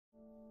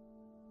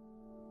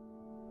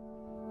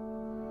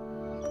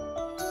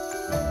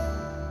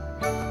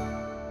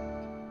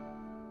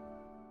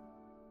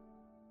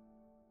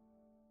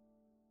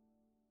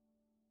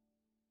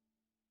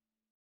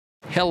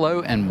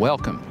Hello and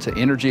welcome to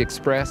Energy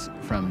Express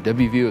from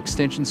WVU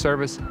Extension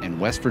Service and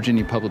West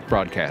Virginia Public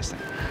Broadcasting.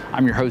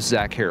 I'm your host,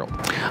 Zack Harold.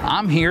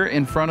 I'm here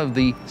in front of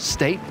the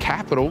state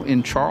capitol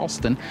in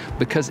Charleston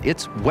because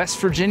it's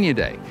West Virginia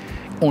Day.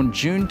 On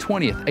June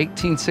 20th,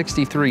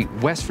 1863,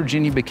 West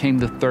Virginia became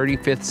the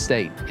 35th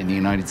state in the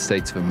United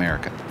States of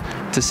America.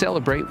 To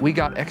celebrate, we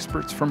got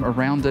experts from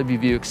around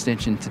WVU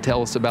Extension to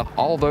tell us about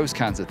all those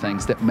kinds of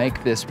things that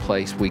make this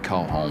place we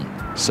call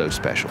home so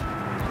special.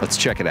 Let's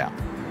check it out.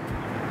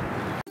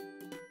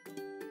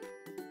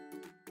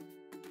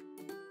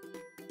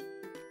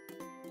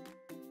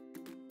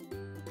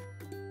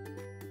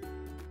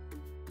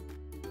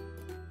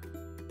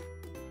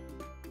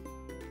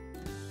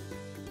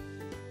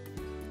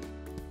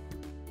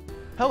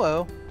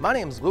 Hello, my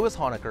name is Lewis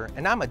Honecker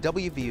and I'm a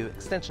WVU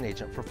Extension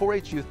Agent for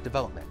 4-H Youth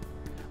Development.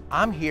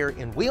 I'm here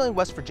in Wheeling,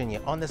 West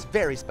Virginia on this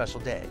very special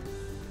day.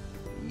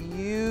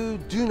 You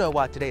do know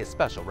why today is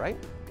special, right?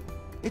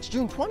 It's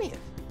June 20th.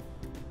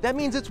 That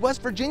means it's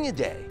West Virginia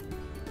Day.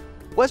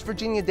 West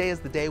Virginia Day is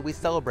the day we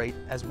celebrate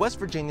as West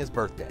Virginia's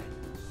birthday.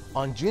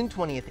 On June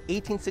 20th,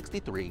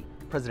 1863,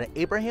 President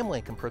Abraham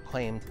Lincoln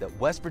proclaimed that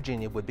West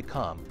Virginia would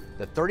become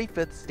the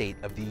 35th state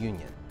of the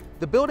Union.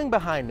 The building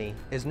behind me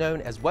is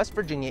known as West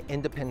Virginia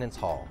Independence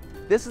Hall.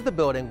 This is the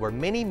building where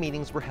many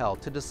meetings were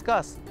held to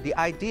discuss the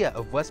idea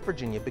of West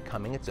Virginia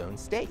becoming its own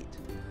state.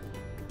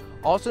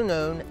 Also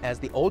known as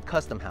the Old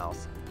Custom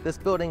House, this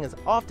building is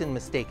often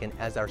mistaken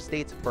as our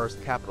state's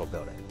first Capitol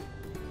building.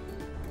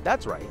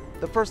 That's right,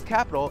 the first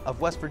capital of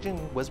West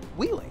Virginia was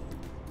Wheeling.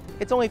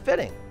 It's only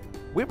fitting.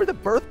 We were the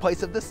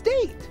birthplace of the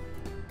state.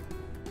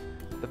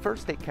 The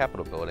first state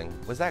capitol building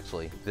was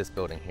actually this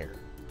building here.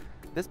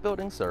 This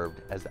building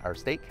served as our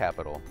state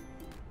capitol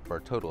for a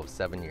total of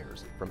 7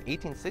 years, from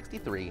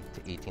 1863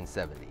 to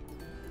 1870.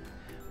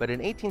 But in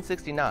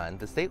 1869,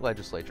 the state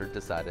legislature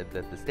decided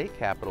that the state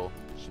capitol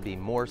should be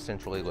more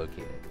centrally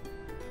located.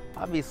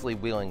 Obviously,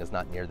 Wheeling is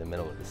not near the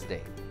middle of the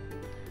state.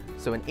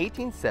 So in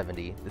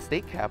 1870, the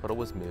state capitol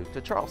was moved to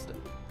Charleston.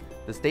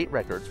 The state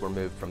records were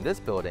moved from this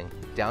building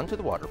down to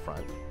the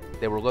waterfront.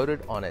 They were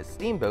loaded on a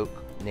steamboat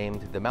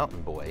named the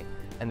Mountain Boy,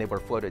 and they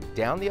were floated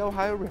down the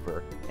Ohio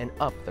River and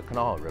up the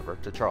Kanawha River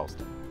to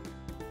Charleston.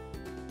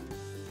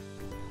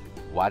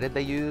 Why did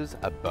they use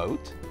a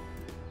boat?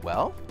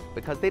 Well,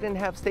 because they didn't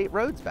have state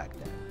roads back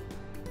then.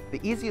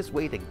 The easiest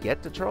way to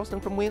get to Charleston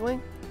from Wheeling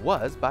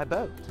was by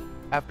boat.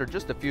 After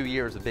just a few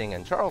years of being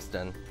in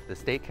Charleston, the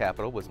state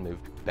capitol was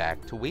moved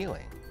back to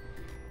Wheeling.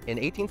 In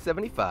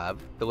 1875,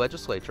 the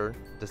legislature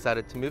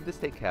decided to move the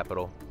state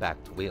capitol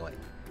back to Wheeling.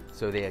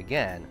 So they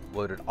again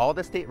loaded all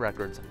the state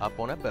records up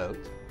on a boat,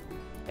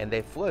 and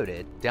they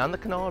floated down the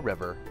Kanawha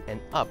River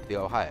and up the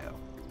Ohio.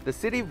 The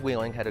city of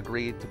Wheeling had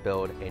agreed to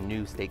build a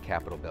new state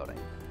capitol building.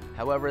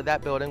 However,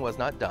 that building was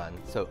not done,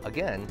 so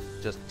again,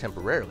 just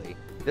temporarily,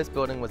 this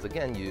building was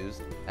again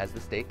used as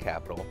the state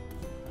capitol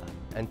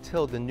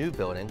until the new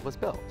building was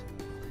built.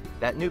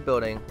 That new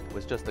building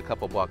was just a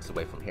couple blocks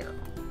away from here.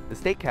 The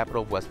state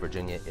capital of West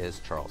Virginia is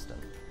Charleston.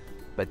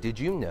 But did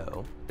you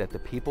know that the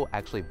people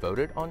actually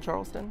voted on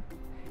Charleston?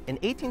 In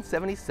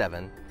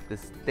 1877, the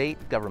state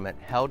government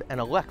held an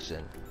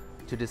election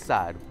to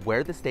decide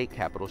where the state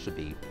capitol should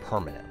be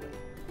permanently.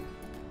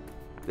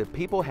 The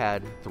people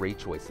had three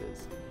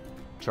choices: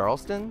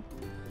 Charleston,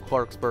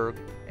 Clarksburg,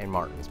 and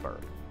Martinsburg.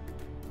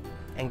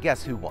 And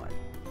guess who won?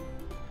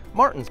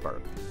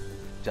 Martinsburg.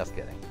 Just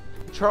kidding.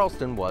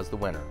 Charleston was the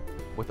winner.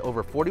 With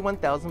over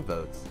 41,000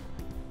 votes,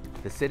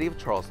 the city of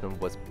Charleston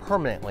was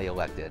permanently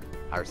elected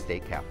our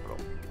state capital.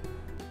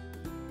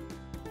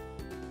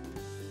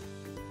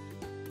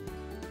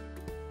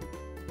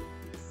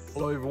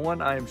 Hello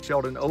everyone, I am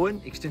Sheldon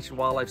Owen, Extension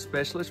Wildlife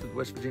Specialist with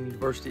West Virginia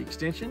University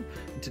Extension,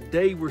 and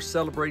today we're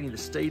celebrating the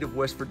state of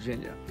West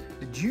Virginia.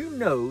 Did you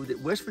know that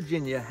West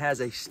Virginia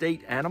has a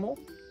state animal?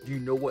 Do you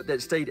know what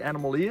that state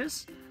animal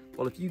is?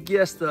 Well, if you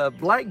guessed the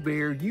black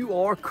bear, you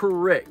are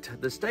correct.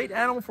 The state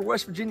animal for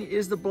West Virginia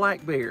is the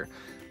black bear.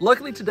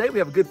 Luckily today we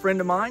have a good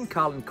friend of mine,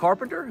 Colin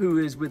Carpenter, who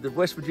is with the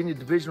West Virginia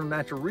Division of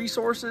Natural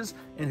Resources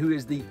and who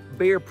is the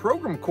Bear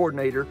Program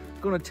Coordinator,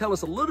 going to tell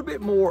us a little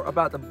bit more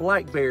about the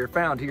black bear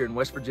found here in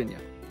West Virginia.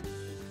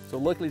 So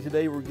luckily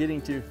today we're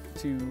getting to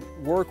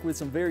work with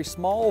some very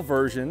small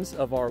versions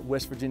of our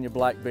West Virginia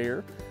black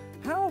bear.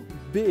 How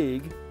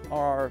big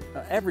are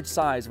average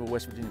size of a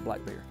West Virginia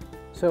black bear?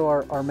 So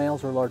our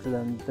males are larger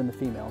than the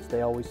females.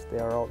 They're always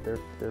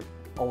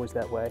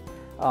that way.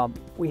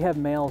 We have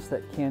males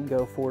that can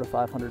go 400 to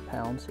 500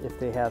 pounds if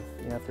they have,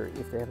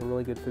 if they have a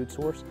really good food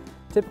source.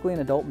 Typically, an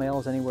adult male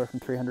is anywhere from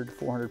 300 to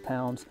 400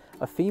 pounds.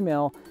 A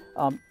female,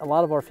 a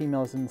lot of our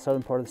females in the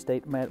southern part of the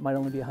state might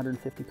only be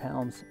 150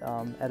 pounds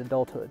at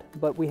adulthood.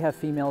 But we have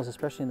females,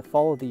 especially in the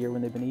fall of the year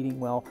when they've been eating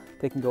well,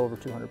 they can go over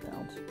 200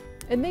 pounds.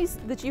 And these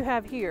that you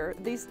have here,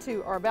 these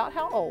two are about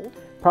how old?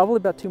 Probably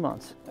about 2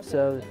 months. Okay.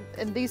 So,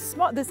 and these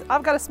small,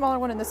 I've got a smaller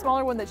one, and the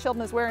smaller one that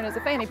Sheldon is wearing is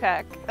a fanny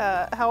pack.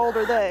 How old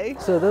are they?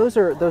 So those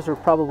are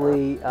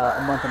probably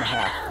a month and a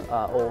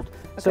half old.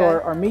 Okay. So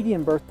our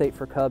median birth date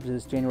for cubs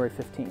is January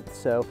 15th.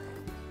 So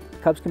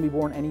Cubs can be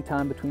born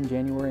anytime between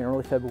January and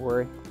early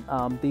February.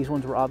 These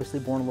ones were obviously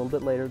born a little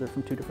bit later. They're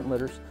from 2 different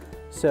litters.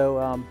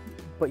 So,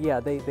 but yeah,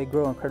 they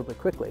grow incredibly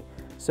quickly.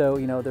 So,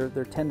 you know,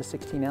 they're 10 to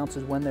 16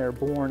 ounces when they're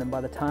born, and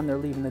by the time they're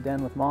leaving the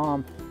den with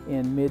mom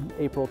in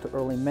mid-April to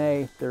early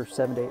May, they're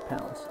 7 to 8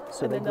 pounds.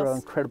 So they grow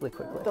incredibly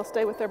quickly. They'll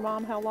stay with their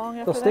mom how long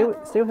after that?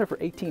 They'll stay with her for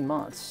 18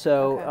 months.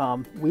 So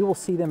okay. We will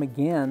see them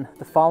again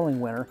the following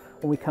winter.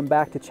 When we come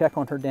back to check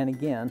on her den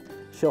again,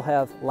 she'll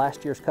have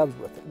last year's cubs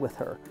with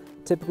her.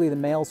 Typically the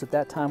males at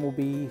that time will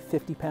be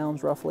 50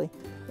 pounds roughly,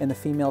 and the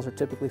females are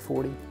typically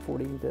 40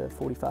 to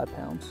 45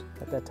 pounds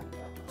at that time.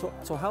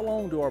 So how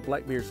long do our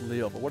black bears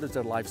live, or what is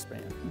their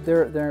lifespan?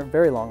 They're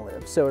very long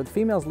lived. So the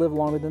females live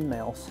longer than the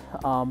males,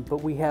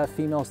 but we have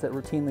females that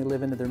routinely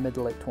live into their mid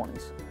to late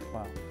 20s.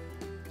 Wow.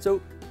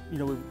 So, you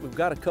know, we've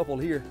got a couple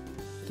here.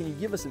 Can you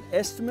give us an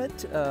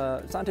estimate,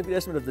 scientific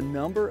estimate of the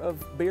number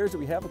of bears that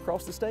we have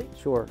across the state?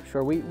 Sure.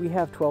 We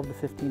have 12 to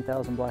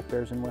 15,000 black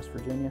bears in West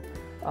Virginia.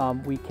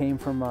 We came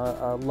from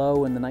a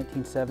low in the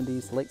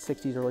 1970s, late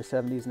 60s, early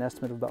 70s, an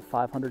estimate of about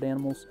 500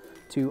 animals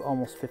to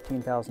almost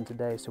 15,000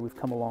 today, so we've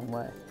come a long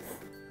way.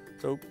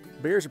 So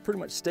bears are pretty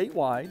much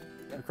statewide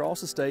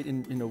across the state,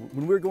 and you know,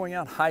 when we're going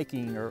out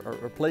hiking or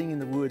playing in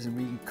the woods, and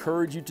we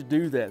encourage you to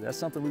do that, that's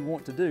something we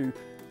want to do,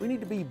 we need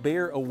to be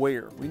bear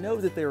aware. We know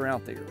that they're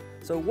out there.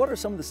 So what are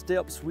some of the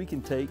steps we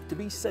can take to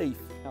be safe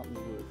out in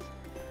the woods?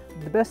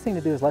 The best thing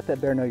to do is let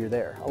that bear know you're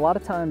there. A lot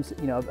of times,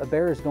 you know, a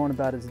bear is going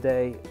about its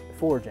day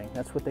foraging.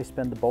 That's what they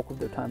spend the bulk of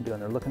their time doing.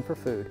 They're looking for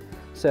food.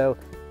 So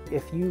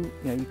if you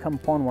come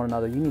upon one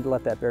another, you need to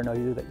let that bear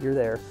know that you're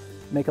there.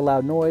 Make a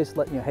loud noise,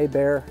 let hey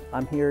bear,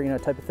 I'm here,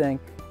 type of thing.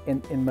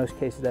 In most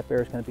cases, that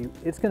bear is going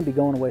to be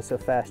going away so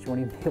fast you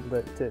won't even be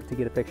able to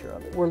get a picture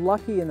of it. We're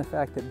lucky in the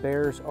fact that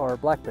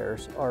black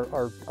bears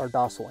are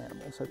docile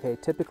animals. Okay,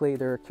 typically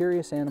they're a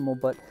curious animal,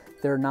 but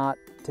they're not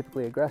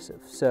typically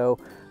aggressive. So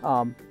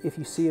if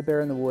you see a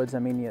bear in the woods, I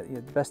mean,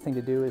 the best thing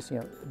to do is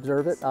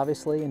observe it,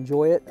 obviously,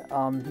 enjoy it,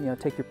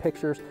 take your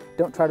pictures.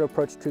 Don't try to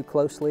approach too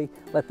closely.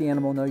 Let the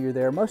animal know you're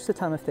there. Most of the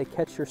time, if they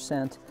catch your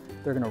scent,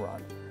 they're going to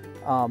run.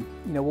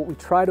 What we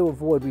try to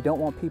avoid, we don't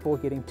want people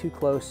getting too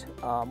close.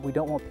 We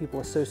don't want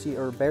people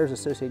bears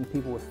associating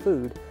people with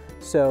food.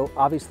 So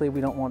obviously we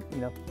don't want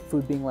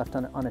food being left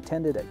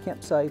unattended at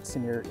campsites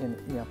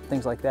and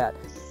things like that.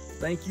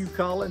 Thank you,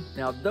 Colin.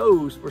 Now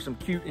those were some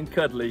cute and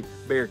cuddly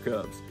bear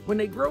cubs. When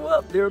they grow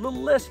up, they're a little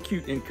less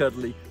cute and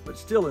cuddly, but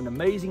still an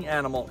amazing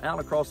animal out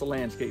across the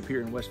landscape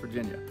here in West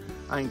Virginia.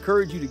 I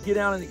encourage you to get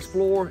out and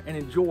explore and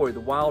enjoy the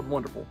wild,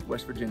 wonderful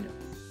West Virginia.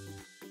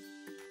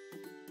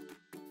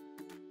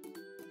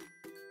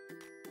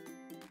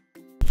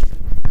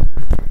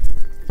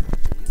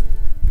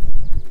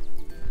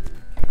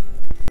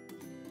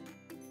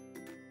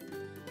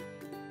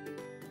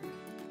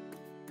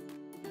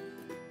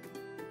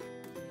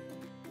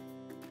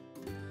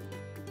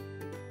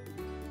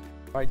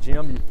 All right,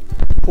 Jim, you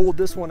pulled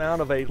this one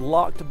out of a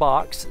locked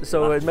box,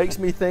 so it makes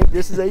me think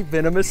this is a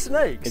venomous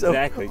snake.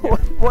 Exactly. So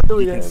what do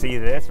we have? You can see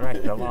this,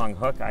 right? The long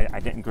hook. I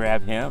didn't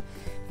grab him.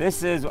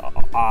 This is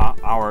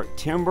our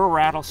timber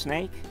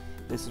rattlesnake.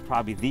 This is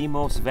probably the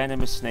most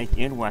venomous snake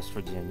in West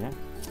Virginia.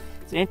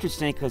 It's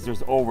interesting because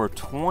there's over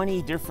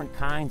 20 different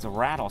kinds of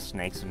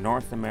rattlesnakes in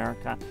North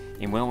America,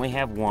 and we only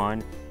have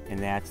one, and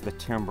that's the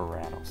timber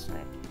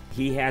rattlesnake.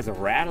 He has a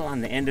rattle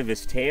on the end of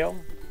his tail,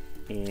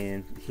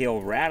 and he'll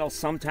rattle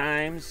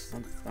sometimes.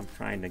 I'm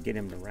trying to get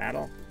him to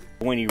rattle.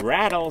 When he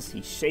rattles,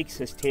 he shakes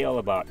his tail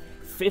about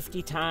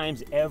 50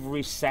 times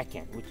every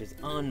second, which is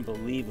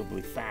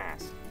unbelievably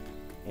fast.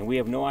 And we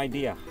have no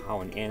idea how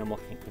an animal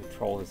can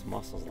control his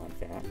muscles like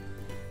that.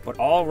 But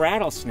all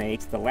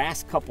rattlesnakes, the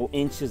last couple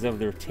inches of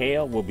their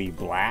tail will be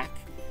black.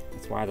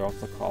 That's why they're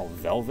also called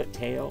velvet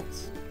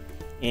tails.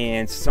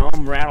 And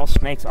some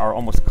rattlesnakes are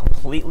almost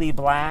completely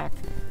black.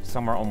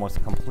 Some are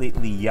almost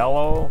completely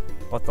yellow,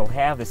 but they'll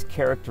have this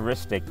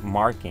characteristic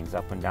markings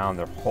up and down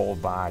their whole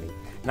body.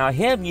 Now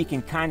him, you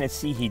can kind of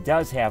see he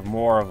does have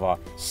more of a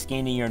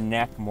skinnier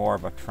neck, more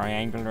of a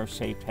triangular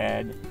shaped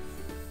head,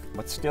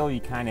 but still you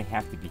kind of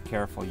have to be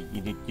careful.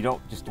 You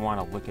don't just want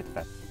to look at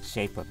the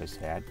shape of his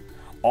head.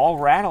 All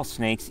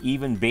rattlesnakes,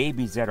 even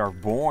babies that are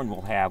born,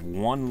 will have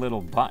one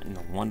little button,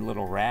 one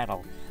little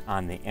rattle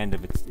on the end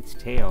of its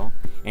tail.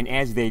 And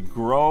as they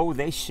grow,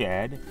 they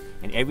shed,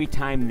 and every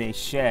time they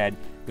shed,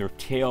 their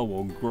tail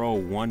will grow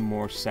one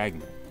more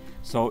segment.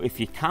 So if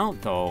you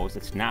count those,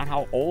 it's not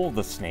how old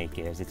the snake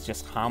is, it's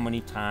just how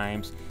many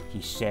times he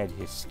shed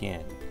his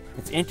skin.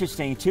 It's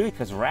interesting too,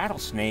 because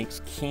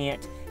rattlesnakes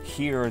can't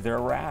hear their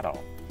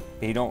rattle.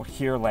 They don't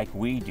hear like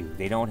we do.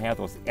 They don't have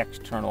those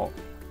external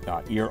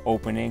ear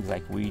openings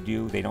like we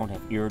do. They don't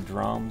have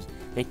eardrums.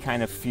 They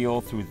kind of feel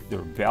through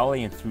their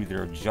belly and through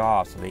their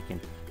jaw, so they can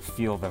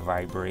feel the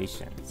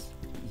vibrations.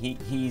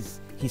 He's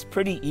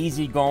pretty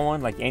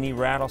easygoing, like any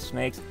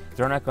rattlesnakes.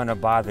 They're not going to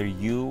bother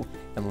you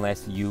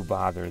unless you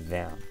bother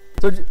them.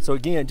 So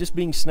again, just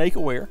being snake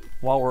aware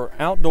while we're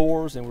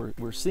outdoors and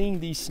we're seeing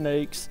these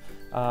snakes,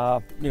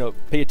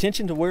 pay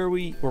attention to where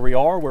we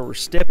are, where we're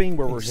stepping,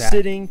 where we're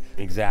sitting,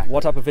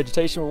 what type of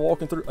vegetation we're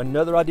walking through.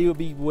 Another idea would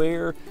be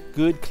wear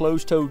good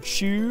closed-toed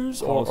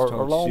shoes or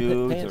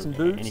long pants and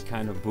boots. Any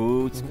kind of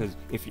boots, because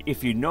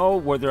if you know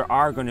where there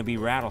are going to be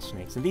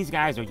rattlesnakes, and these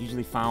guys are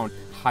usually found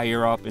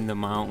higher up in the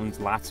mountains,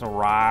 lots of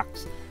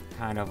rocks,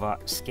 kind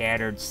of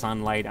scattered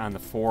sunlight on the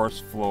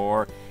forest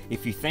floor.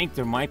 If you think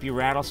there might be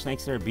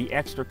rattlesnakes there, be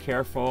extra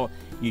careful.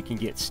 You can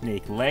get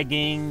snake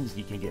leggings,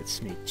 you can get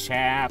snake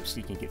chaps,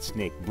 you can get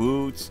snake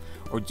boots,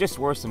 or just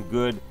wear some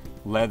good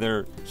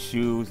leather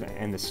shoes,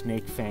 and the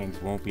snake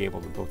fangs won't be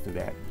able to go through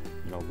that,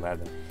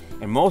 leather.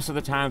 And most of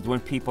the times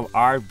when people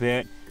are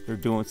bit, they're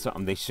doing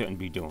something they shouldn't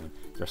be doing.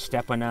 They're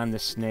stepping on the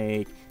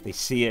snake, they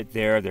see it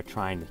there, they're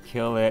trying to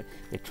kill it,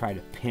 they try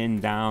to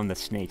pin down the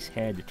snake's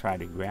head to try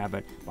to grab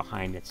it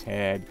behind its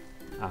head.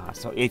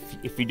 So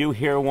if you do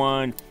hear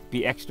one,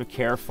 be extra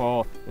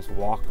careful, just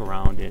walk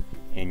around it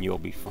and you'll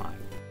be fine.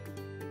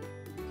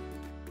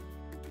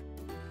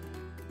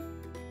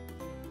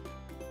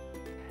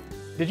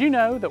 Did you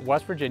know that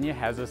West Virginia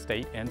has a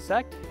state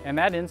insect, and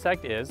that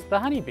insect is the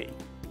honeybee?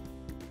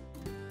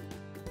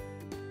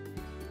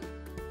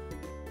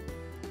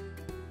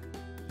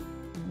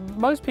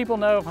 Most people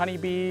know of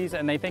honeybees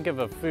and they think of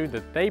a food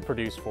that they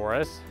produce for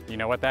us. You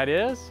know what that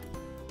is?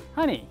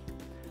 Honey.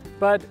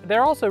 But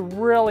they're also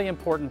really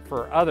important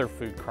for other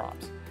food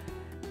crops.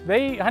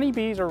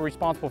 Honeybees are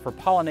responsible for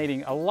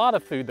pollinating a lot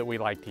of food that we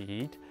like to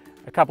eat.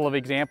 A couple of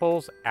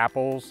examples: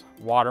 apples,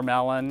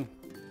 watermelon.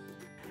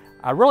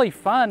 A really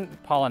fun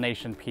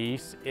pollination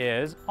piece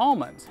is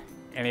almonds.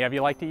 Any of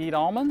you like to eat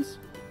almonds?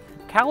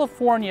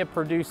 California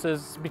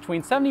produces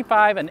between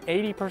 75 and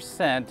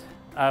 80%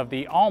 of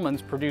the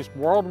almonds produced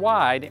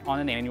worldwide on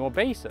an annual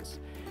basis.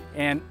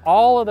 And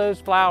all of those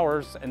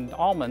flowers and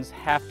almonds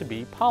have to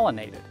be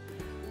pollinated.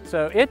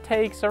 So it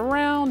takes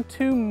around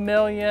 2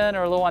 million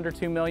or a little under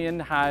 2 million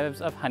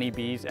hives of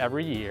honeybees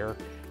every year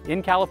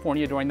in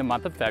California during the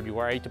month of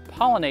February to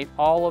pollinate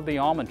all of the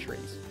almond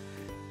trees.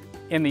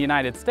 In the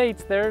United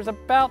States, there's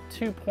about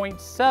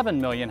 2.7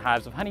 million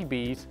hives of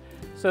honeybees,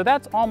 so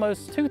that's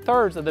almost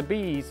 2/3 of the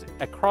bees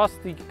across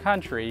the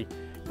country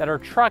that are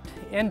trucked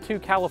into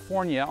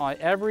California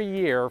every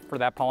year for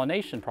that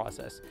pollination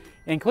process,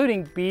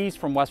 including bees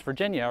from West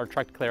Virginia are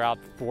trucked clear out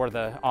for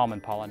the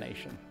almond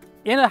pollination.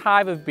 In a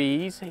hive of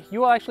bees,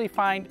 you will actually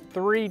find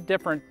 3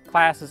 different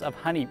classes of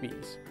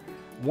honeybees.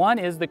 One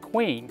is the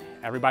queen.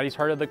 Everybody's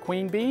heard of the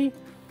queen bee?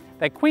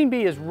 That queen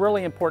bee is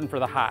really important for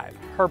the hive.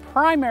 Her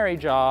primary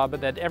job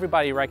that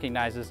everybody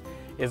recognizes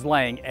is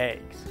laying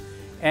eggs.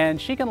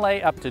 And she can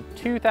lay up to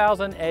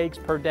 2,000 eggs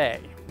per day.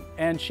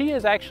 And she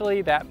is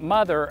actually that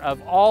mother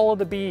of all of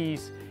the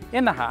bees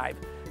in the hive.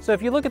 So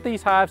if you look at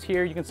these hives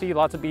here, you can see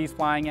lots of bees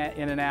flying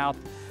in and out.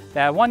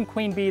 That one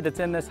queen bee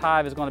that's in this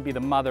hive is going to be the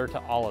mother to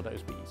all of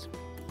those bees.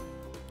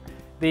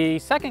 The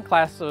second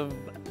class of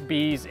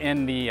bees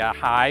in the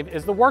hive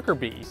is the worker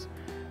bees.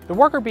 The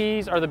worker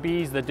bees are the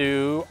bees that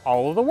do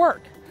all of the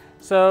work.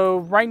 So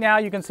right now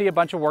you can see a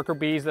bunch of worker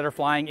bees that are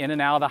flying in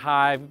and out of the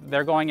hive.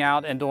 They're going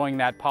out and doing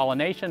that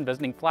pollination,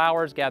 visiting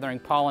flowers, gathering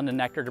pollen and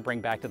nectar to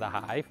bring back to the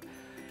hive.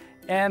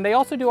 And they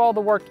also do all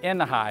the work in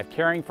the hive,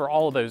 caring for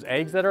all of those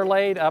eggs that are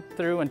laid up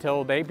through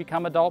until they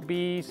become adult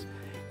bees,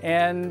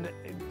 and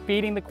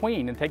feeding the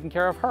queen and taking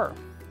care of her.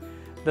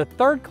 The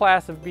third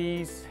class of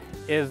bees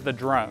is the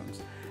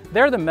drones.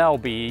 They're the male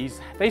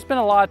bees. They spend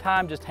a lot of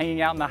time just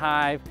hanging out in the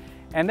hive,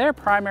 and their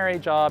primary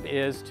job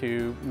is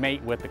to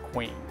mate with the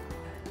queen.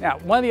 Now,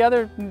 one of the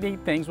other neat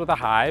things with a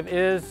hive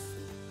is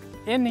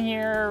in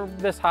here,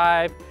 this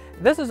hive,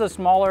 this is a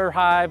smaller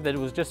hive that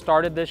was just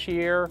started this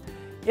year.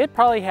 It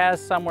probably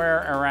has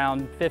somewhere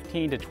around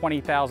 15 to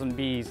 20,000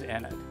 bees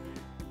in it.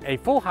 A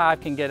full hive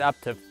can get up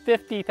to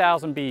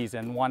 50,000 bees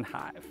in one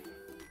hive.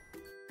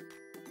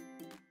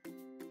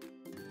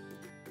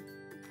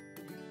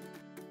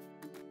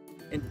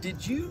 And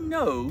did you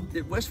know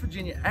that West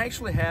Virginia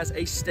actually has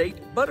a state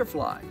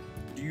butterfly?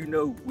 Do you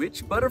know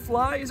which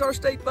butterfly is our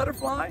state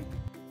butterfly?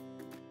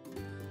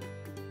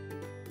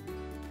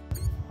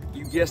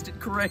 You guessed it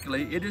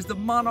correctly, it is the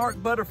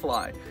monarch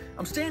butterfly.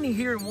 I'm standing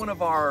here in one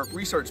of our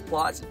research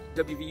plots at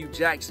WVU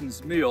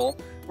Jackson's Mill,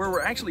 where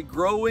we're actually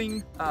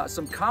growing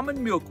some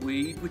common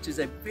milkweed, which is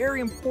a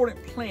very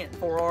important plant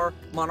for our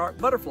monarch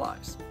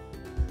butterflies.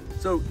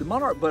 So the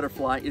monarch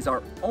butterfly is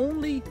our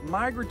only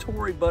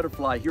migratory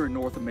butterfly here in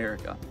North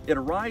America. It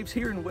arrives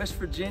here in West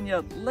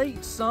Virginia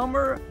late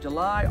summer,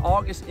 July,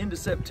 August into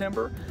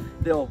September.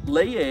 They'll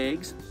lay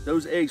eggs.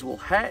 Those eggs will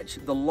hatch.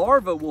 The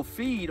larvae will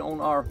feed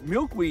on our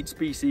milkweed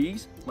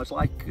species, much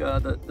like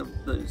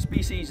the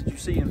species that you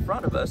see in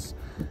front of us.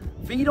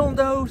 Feed on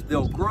those,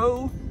 they'll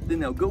grow, then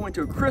they'll go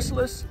into a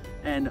chrysalis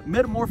and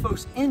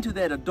metamorphose into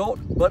that adult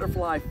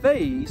butterfly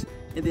phase.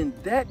 And then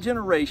that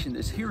generation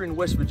that's here in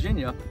West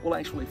Virginia will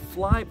actually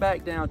fly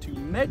back down to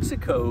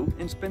Mexico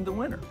and spend the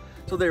winter.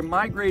 So they're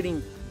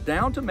migrating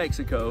down to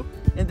Mexico,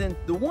 and then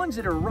the ones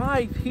that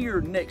arrive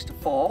here next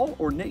fall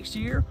or next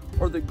year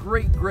are the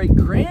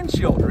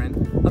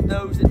great-great-grandchildren of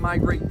those that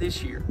migrate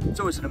this year.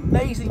 So it's an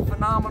amazing,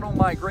 phenomenal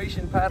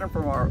migration pattern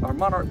from our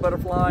monarch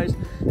butterflies.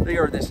 They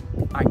are this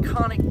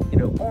iconic,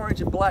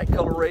 orange and black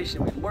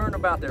coloration. We learn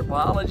about their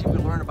biology, we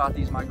learn about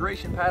these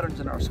migration patterns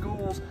in our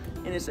schools,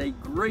 and it's a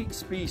great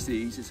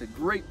species, it's a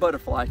great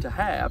butterfly to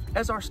have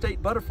as our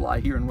state butterfly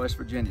here in West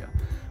Virginia.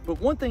 But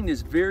one thing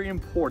that's very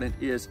important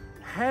is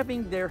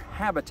having their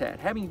habitat,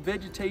 having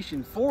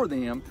vegetation for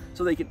them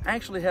so they can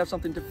actually have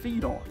something to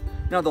feed on.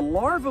 Now the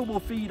larvae will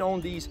feed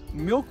on these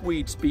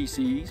milkweed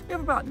species. We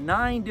have about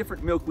 9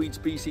 different milkweed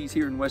species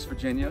here in West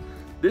Virginia.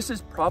 This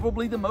is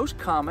probably the most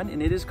common,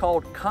 and it is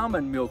called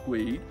common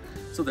milkweed.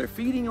 So they're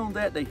feeding on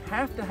that. They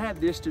have to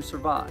have this to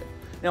survive.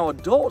 Now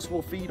adults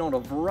will feed on a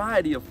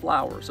variety of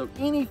flowers. So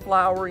any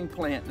flowering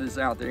plant that is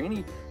out there,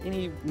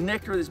 any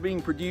nectar that's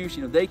being produced,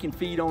 they can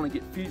feed on and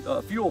get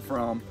fuel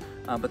from.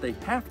 But they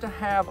have to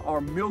have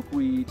our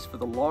milkweeds for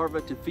the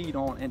larvae to feed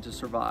on and to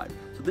survive.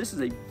 So this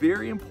is a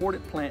very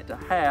important plant to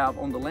have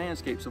on the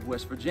landscapes of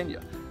West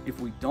Virginia. If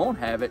we don't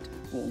have it,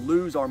 we'll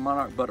lose our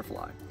monarch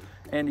butterfly.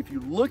 And if you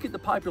look at the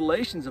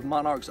populations of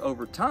monarchs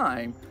over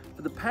time,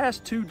 for the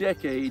past 2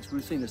 decades,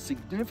 we've seen a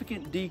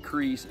significant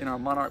decrease in our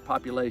monarch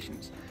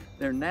populations.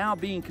 They're now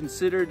being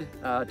considered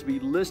to be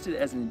listed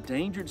as an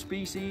endangered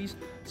species.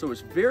 So it's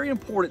very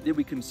important that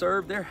we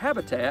conserve their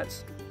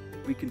habitats,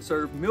 we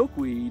conserve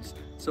milkweeds,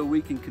 so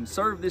we can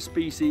conserve this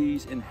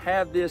species and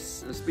have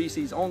this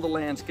species on the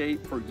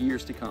landscape for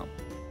years to come.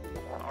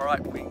 All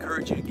right, we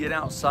encourage you to get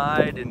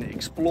outside and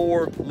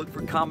explore, look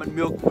for common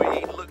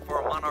milkweed, look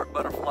for our monarch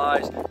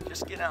butterflies.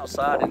 Just get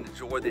outside and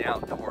enjoy the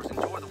outdoors.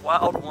 Enjoy the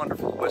wild,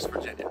 wonderful West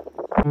Virginia.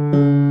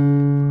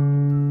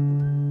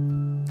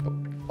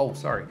 Oh,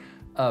 sorry.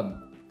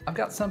 I've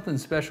got something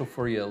special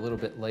for you a little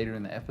bit later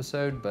in the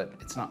episode, but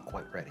it's not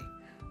quite ready.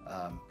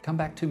 Come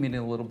back to me in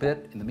a little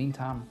bit. In the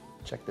meantime,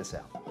 check this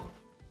out.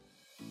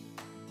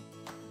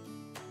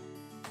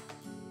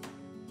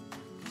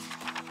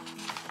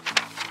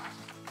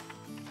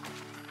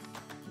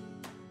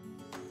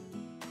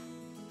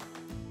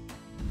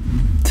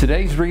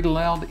 Today's read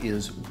aloud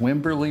is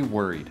Wemberly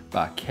Worried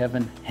by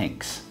Kevin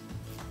Hanks.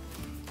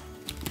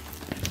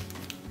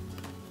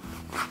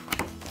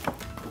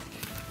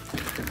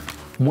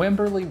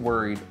 Wemberly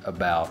worried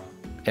about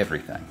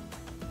everything.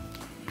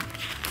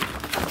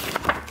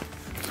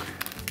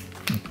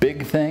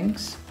 Big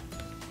things,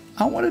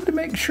 I wanted to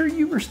make sure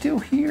you were still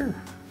here.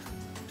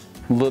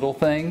 Little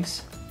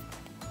things,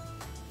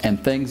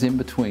 and things in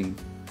between.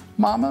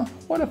 Mama,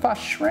 what if I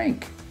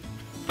shrink?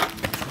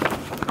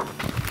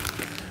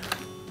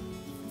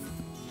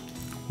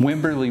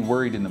 Wemberly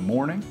worried in the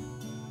morning,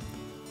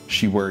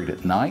 she worried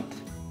at night,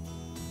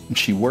 and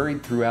she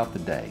worried throughout the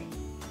day.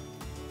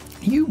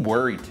 You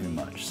worry too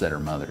much, said her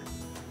mother.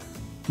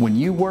 When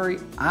you worry,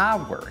 I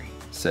worry,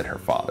 said her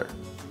father.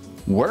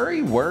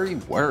 Worry, worry,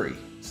 worry,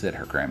 said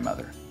her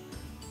grandmother.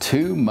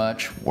 Too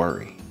much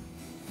worry.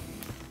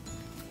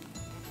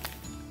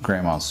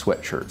 Grandma's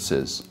sweatshirt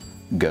says,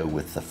 go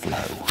with the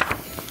flow.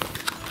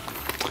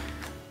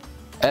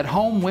 At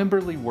home,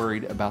 Wemberly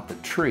worried about the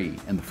tree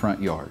in the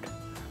front yard.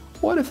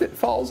 What if it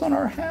falls on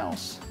our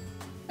house?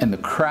 And the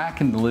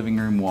crack in the living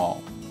room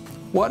wall.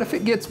 What if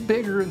it gets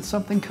bigger and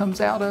something comes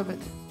out of it?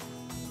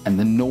 And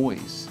the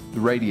noise the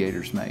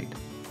radiators made.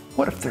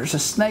 What if there's a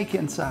snake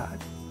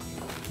inside?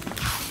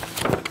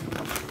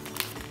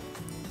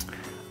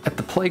 At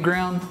the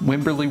playground,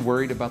 Wemberly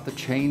worried about the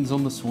chains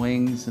on the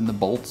swings and the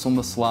bolts on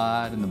the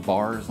slide and the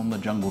bars on the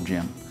jungle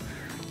gym.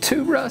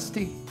 Too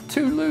rusty,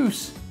 too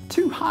loose,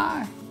 too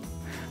high.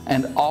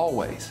 And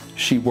always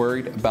she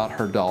worried about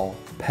her doll,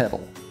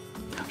 Petal.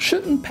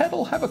 Shouldn't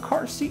Petal have a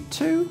car seat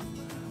too?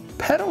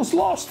 Petal's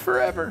lost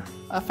forever.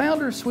 I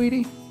found her,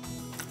 sweetie.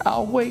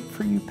 I'll wait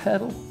for you,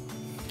 Petal.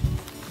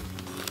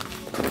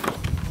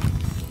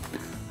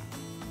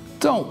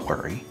 Don't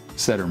worry,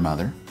 said her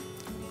mother.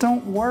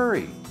 Don't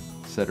worry,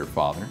 said her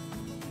father.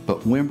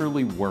 But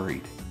Wemberly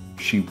worried.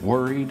 She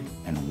worried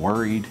and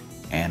worried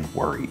and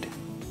worried.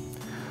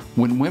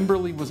 When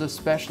Wemberly was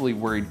especially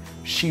worried,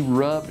 she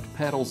rubbed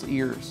Petal's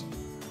ears.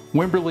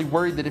 Wemberly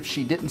worried that if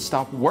she didn't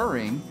stop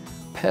worrying,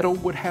 Petal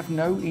would have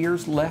no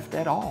ears left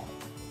at all.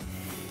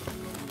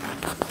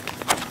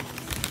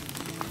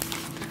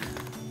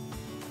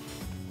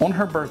 On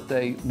her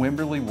birthday,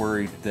 Wemberly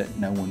worried that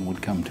no one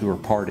would come to her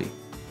party.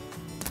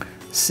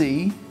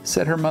 See,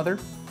 said her mother,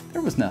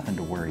 there was nothing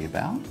to worry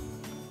about.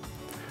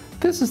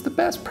 This is the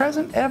best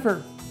present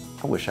ever.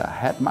 I wish I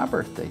had my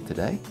birthday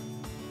today.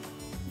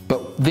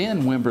 But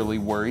then Wemberly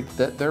worried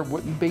that there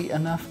wouldn't be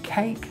enough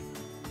cake.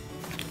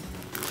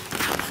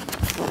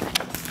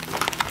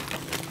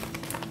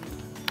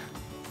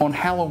 On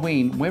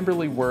Halloween,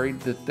 Wemberly worried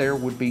that there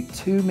would be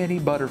too many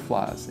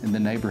butterflies in the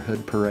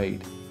neighborhood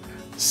parade.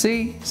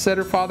 See, said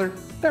her father,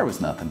 there was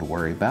nothing to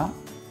worry about.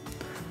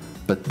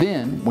 But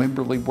then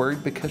Wemberly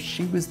worried because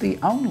she was the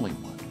only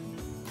one.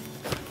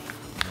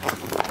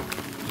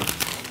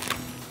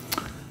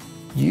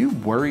 You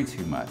worry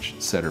too much,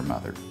 said her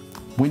mother.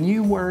 When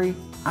you worry,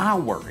 I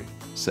worry,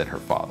 said her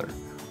father.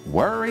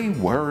 Worry,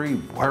 worry,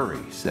 worry,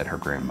 said her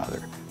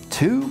grandmother.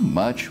 Too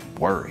much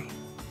worry.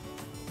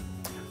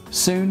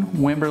 Soon,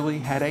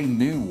 Wemberly had a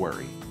new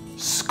worry,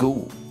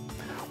 school.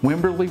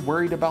 Wemberly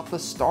worried about the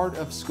start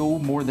of school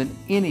more than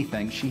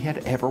anything she had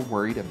ever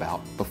worried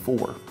about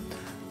before.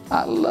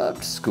 I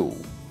loved school.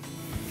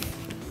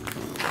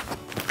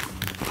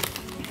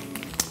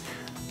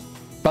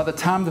 By the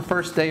time the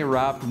first day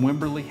arrived,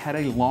 Wemberly had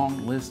a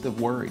long list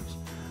of worries.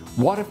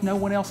 What if no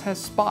one else has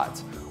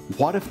spots?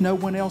 What if no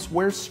one else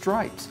wears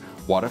stripes?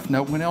 What if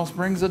no one else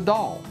brings a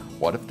doll?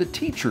 What if the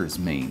teacher is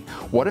mean?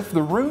 What if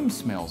the room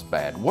smells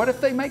bad? What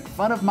if they make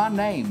fun of my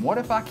name? What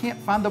if I can't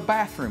find the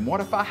bathroom? What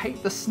if I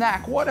hate the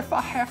snack? What if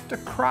I have to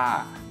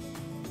cry?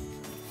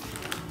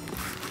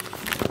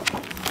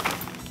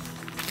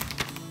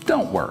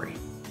 Don't worry,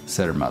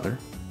 said her mother.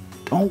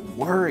 Don't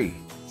worry,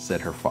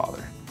 said her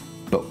father.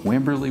 But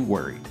Wemberly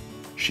worried.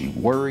 She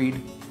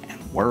worried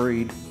and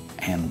worried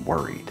and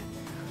worried.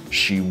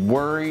 She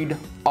worried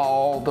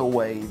all the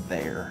way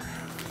there.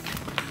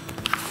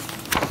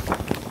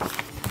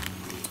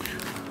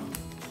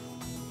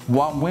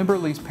 While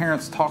Wemberly's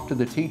parents talked to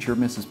the teacher,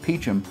 Mrs.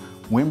 Peachum,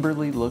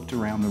 Wemberly looked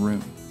around the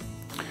room.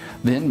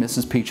 Then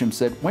Mrs. Peachum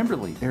said,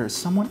 Wemberly, there is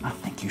someone I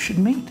think you should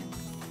meet.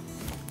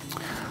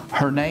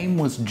 Her name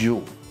was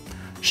Jewel.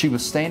 She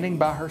was standing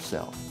by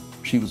herself.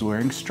 She was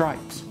wearing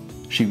stripes.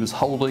 She was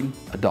holding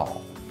a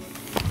doll.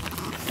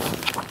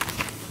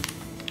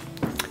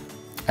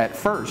 At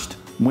first,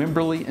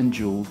 Wemberly and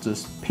Jewel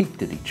just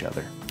peeked at each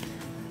other.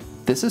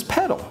 This is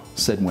Petal,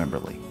 said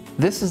Wemberly.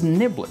 This is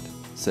Niblet,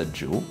 said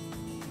Jewel.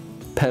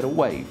 Petal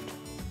waved.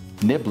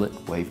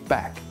 Niblet waved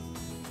back.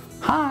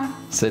 Hi,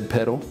 said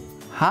Petal.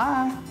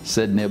 Hi,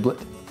 said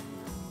Niblet.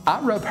 I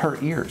rub her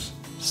ears,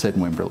 said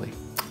Wemberly.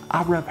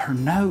 I rub her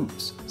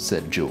nose,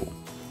 said Jewel.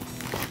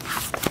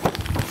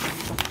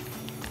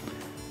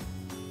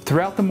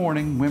 Throughout the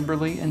morning,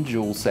 Wemberly and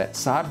Jewel sat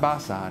side by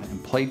side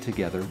and played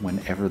together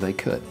whenever they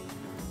could.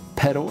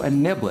 Petal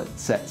and Niblet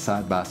sat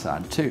side by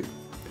side too.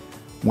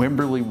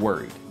 Wemberly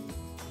worried,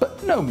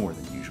 but no more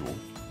than usual,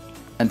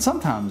 and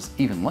sometimes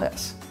even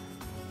less.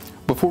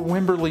 Before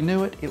Wemberly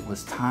knew it, it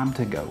was time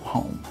to go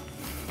home.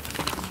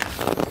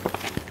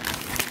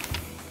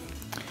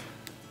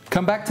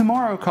 Come back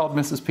tomorrow, called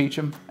Mrs.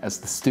 Peachum as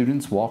the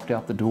students walked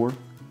out the door.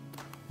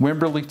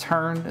 Wemberly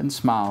turned and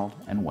smiled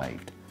and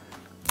waved.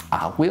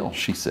 I will,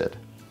 she said.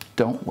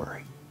 Don't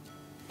worry.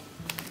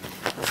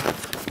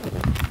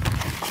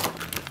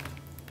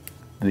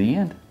 The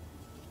end.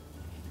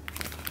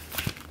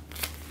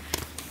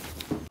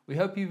 We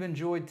hope you've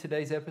enjoyed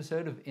today's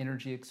episode of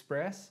Energy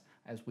Express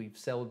as we've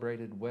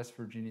celebrated West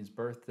Virginia's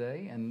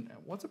birthday. And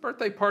what's a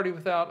birthday party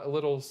without a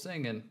little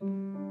singing?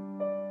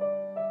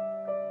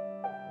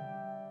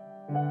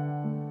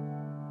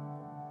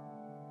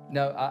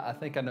 No, I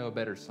think I know a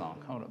better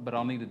song, hold on, but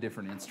I'll need a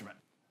different instrument.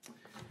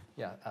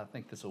 Yeah, I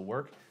think this will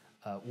work.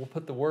 We'll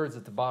put the words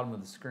at the bottom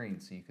of the screen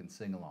so you can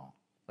sing along.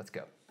 Let's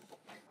go.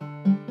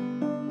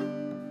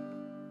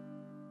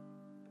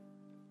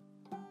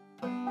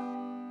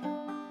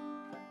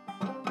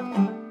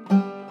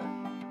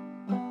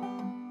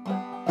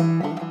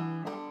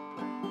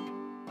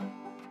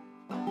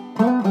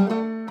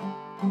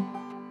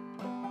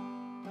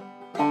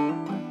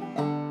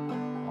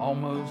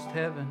 Almost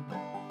heaven,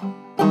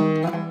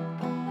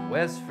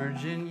 West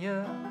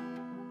Virginia,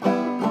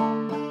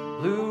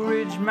 Blue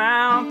Ridge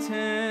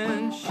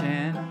Mountain,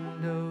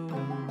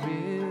 Shenandoah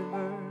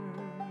River.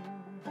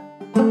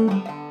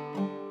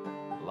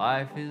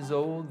 Life is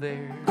old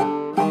there,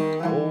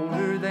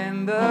 older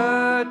than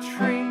the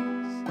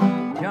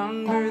trees,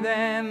 younger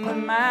than the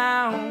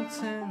mountains,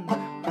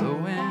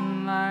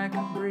 blowing like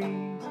a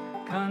breeze.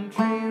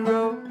 Country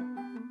roads,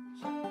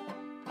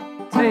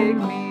 take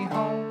me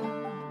home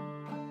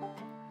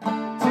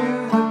to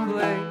the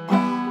place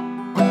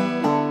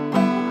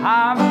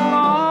I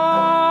belong.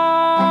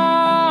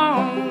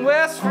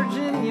 West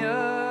Virginia,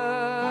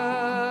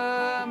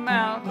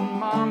 Mountain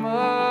Mama,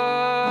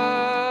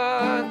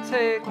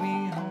 take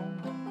me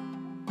home.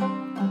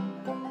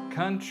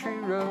 Country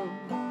roads,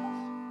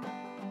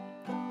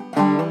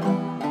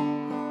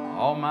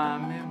 all my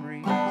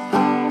memories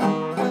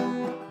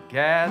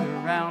gather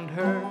round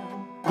her.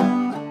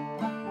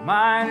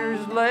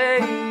 Miner's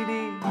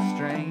lady,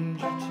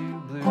 stranger to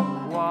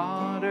blue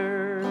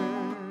water,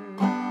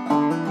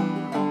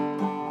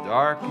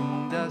 dark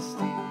and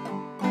dusty,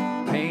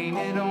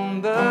 painted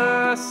on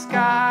the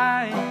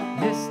sky,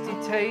 misty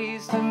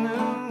taste of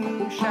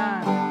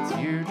moonshine,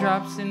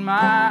 teardrops in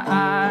my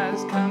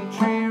eyes.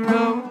 Country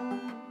road,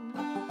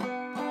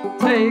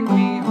 take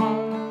me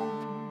home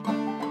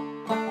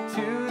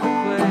to the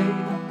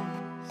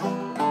place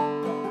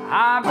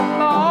I belong.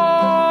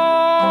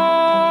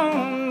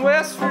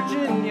 West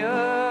Virginia,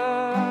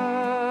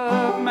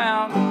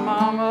 Mountain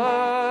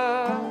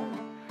Mama,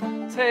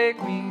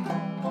 take me home.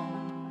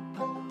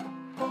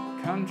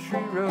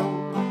 Country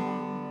roads,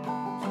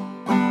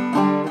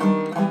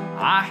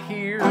 I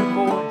hear a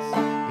voice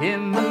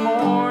in the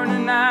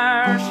morning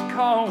hour. She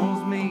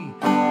calls me.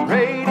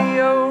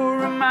 Radio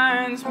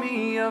reminds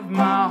of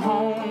my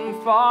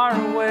home far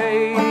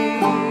away,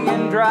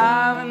 and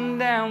driving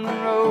down the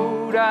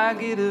road I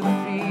get a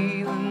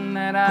feeling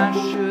that I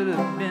should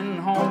have been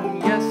home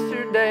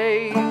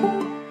yesterday.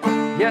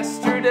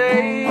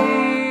 Yesterday,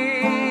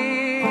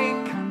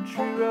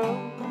 country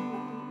roads,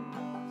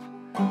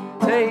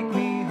 take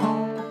me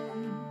home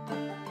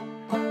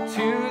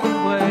to the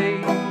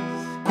place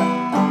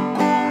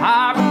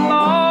I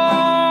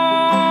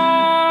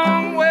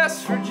belong,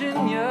 West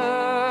Virginia,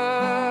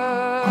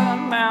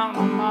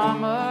 mountain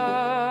mama,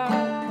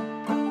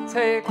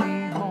 take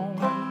me home,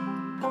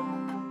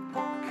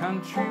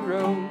 country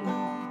roads,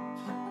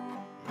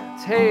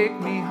 take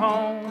me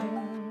home,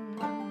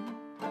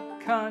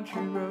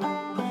 country roads.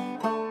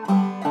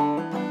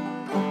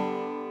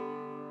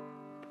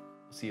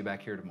 See you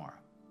back here tomorrow.